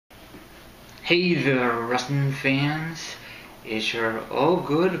Hey there, wrestling fans. It's your old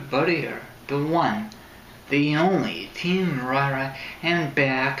good buddy here, the one, the only Team Rara, and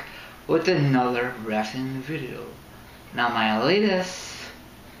back with another wrestling video. Now my latest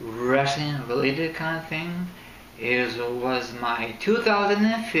wrestling related kind of thing was my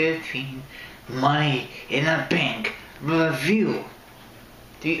 2015 Money in the Bank review,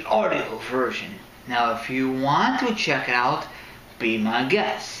 the audio version. Now if you want to check it out, be my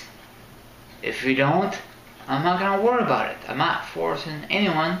guest. If you don't, I'm not going to worry about it. I'm not forcing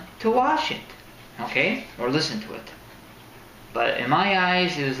anyone to watch it, okay, or listen to it. But in my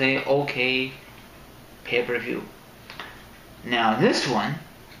eyes, it was a okay pay-per-view. Now this one,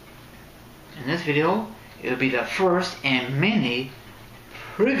 in this video, it will be the first and many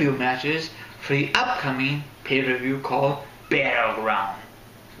preview matches for the upcoming pay-per-view called BattleGROUND.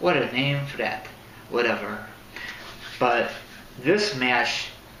 What a name for that. Whatever. But this match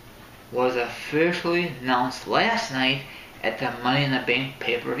was officially announced last night at the Money in the Bank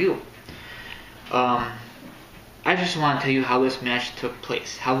pay-per-view. I just want to tell you how this match took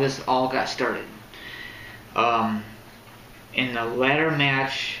place, how this all got started. In the ladder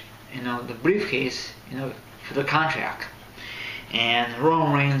match, the briefcase, for the contract, and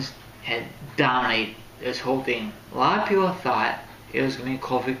Roman Reigns had dominated this whole thing. A lot of people thought it was going to be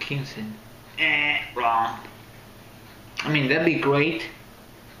Kofi Kingston. Wrong. I mean, that'd be great.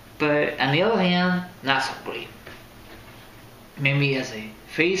 But on the other hand, not so great. Maybe as a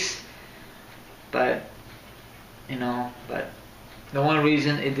face, but the only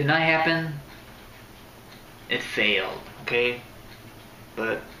reason it did not happen, it failed, okay?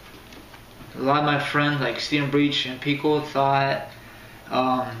 But a lot of my friends like Steven Breach and Pico thought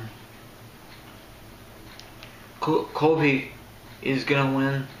Kobe is gonna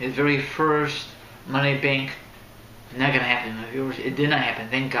win his very first Money Bank. Not gonna happen, my viewers. It did not happen,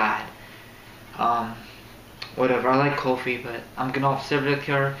 thank God. Whatever, I like Kofi, but I'm getting off subject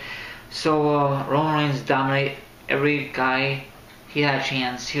here. So Roman Reigns dominated every guy he had a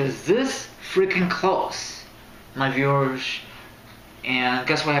chance. He was this freaking close, my viewers. And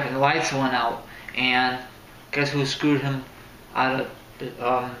guess what happened? The lights went out, and guess who screwed him out of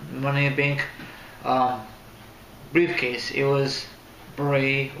the Money in the Bank briefcase? It was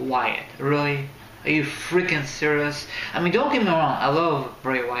Bray Wyatt. Really? Are you freaking serious? I mean, don't get me wrong, I love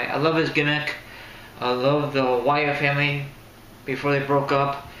Bray Wyatt. I love his gimmick. I love the Wyatt family before they broke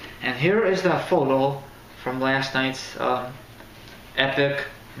up. And here is the photo from last night's epic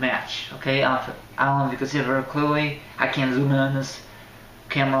match. Okay, I don't know if you can see it very clearly. I can't zoom in on this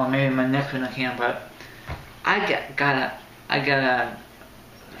camera. Maybe my next one I can, but I got a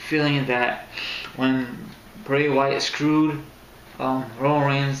feeling that when Bray Wyatt screwed Roman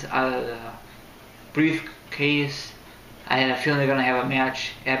Reigns out of the briefcase, I had a feeling they're gonna have a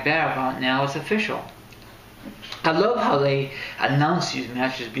match at BattleGROUND. Now it's official. I love how they announce these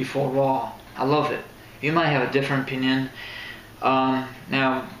matches before Raw. I love it. You might have a different opinion.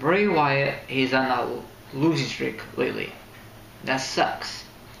 Now Bray Wyatt, he's on a losing streak lately. That sucks.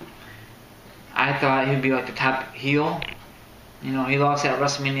 I thought he'd be like the top heel. He lost at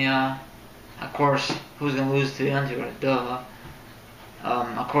WrestleMania. Of course, who's gonna lose to the Undertaker? Duh.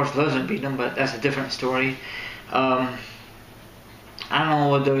 Of course, Lesnar beat him, but that's a different story. I don't know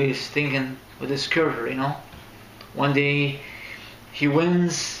what he's thinking with his character, One day, he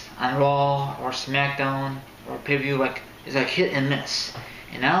wins on Raw or SmackDown or pay-per-view, it's like hit and miss.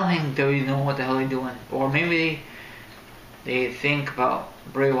 And I don't think WWE know what the hell they're doing. Or maybe they think about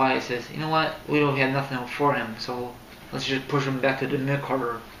Bray Wyatt and says, you know what, we don't have nothing for him, so let's just push him back to the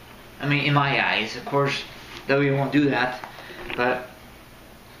mid-carder. I mean, in my eyes, of course, WWE won't do that, but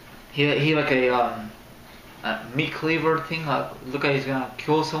he like a meat cleaver thing. Look like he's gonna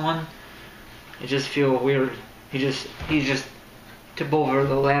kill someone. It just feel weird. He just tipped over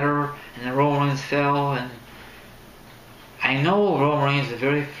the ladder, and then Roman Reigns fell. And I know Roman Reigns is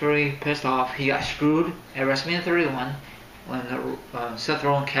very, very pissed off. He got screwed at WrestleMania 31 when Seth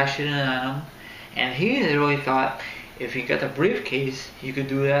Rollins cashed in on him, and he really thought if he got the briefcase, he could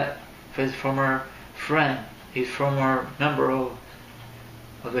do that for his former friend, his former member of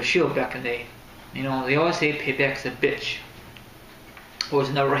the Shield back in the day. They always say payback's a bitch. Which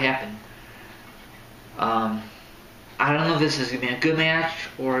never happened. I don't know if this is going to be a good match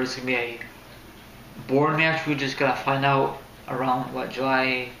or it's going to be a boring match. We just got to find out around,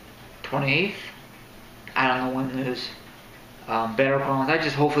 July 28th? I don't know when this BattleGROUND. I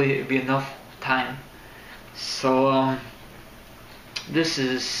just hopefully it'll be enough time. So, this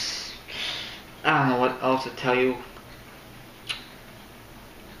is, I don't know what else to tell you.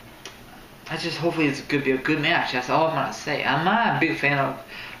 I just hopefully it's going to be a good match. That's all I'm going to say. I'm not a big fan of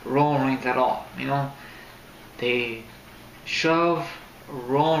Roman Reigns at all. You know, they shove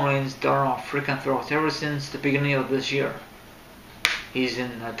Roman Reigns down our freaking throats ever since the beginning of this year. He's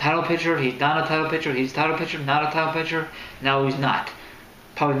in a title picture, he's not a title picture, he's title picture, not a title picture, now he's not.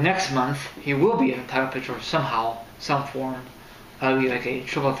 Probably next month, he will be in a title picture somehow, some form. Probably like a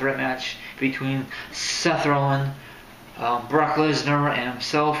triple threat match between Seth Rollins, Brock Lesnar, and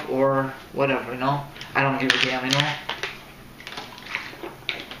himself, or whatever, you know? I don't give a damn, you know?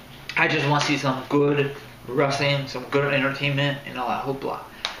 I just want to see some good wrestling, some good entertainment, and all that hoopla.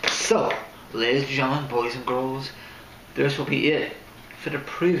 So, ladies and gentlemen, boys and girls, this will be it for the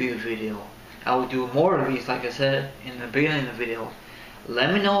preview video. I will do more of these, like I said in the beginning of the video.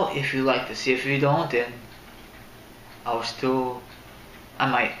 Let me know if you like this. If you don't, then I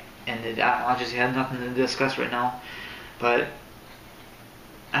might end it. I just have nothing to discuss right now. But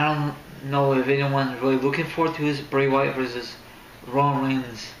I don't know if anyone's really looking forward to this Bray Wyatt versus Roman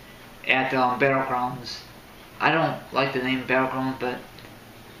Reigns at BattleGrounds. I don't like the name BattleGrounds, but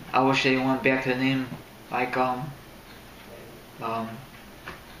I wish they went back to the name like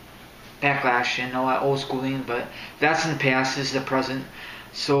Backlash and all that old school name, but that's in the past, this is the present.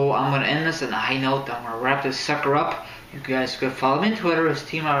 So I'm going to end this on a high note. I'm going to wrap this sucker up. You guys could follow me on Twitter as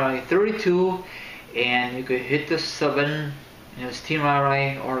TeamRI32, and you could hit the sub button, it's Team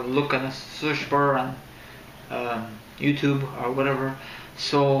RI, or look on the search bar on YouTube or whatever.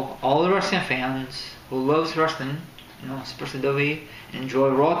 So all the wrestling fans who loves wrestling, you know, especially WWE, enjoy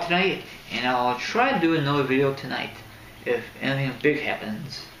Raw tonight, and I'll try to do another video tonight if anything big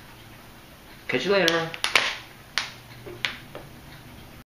happens. Catch you later.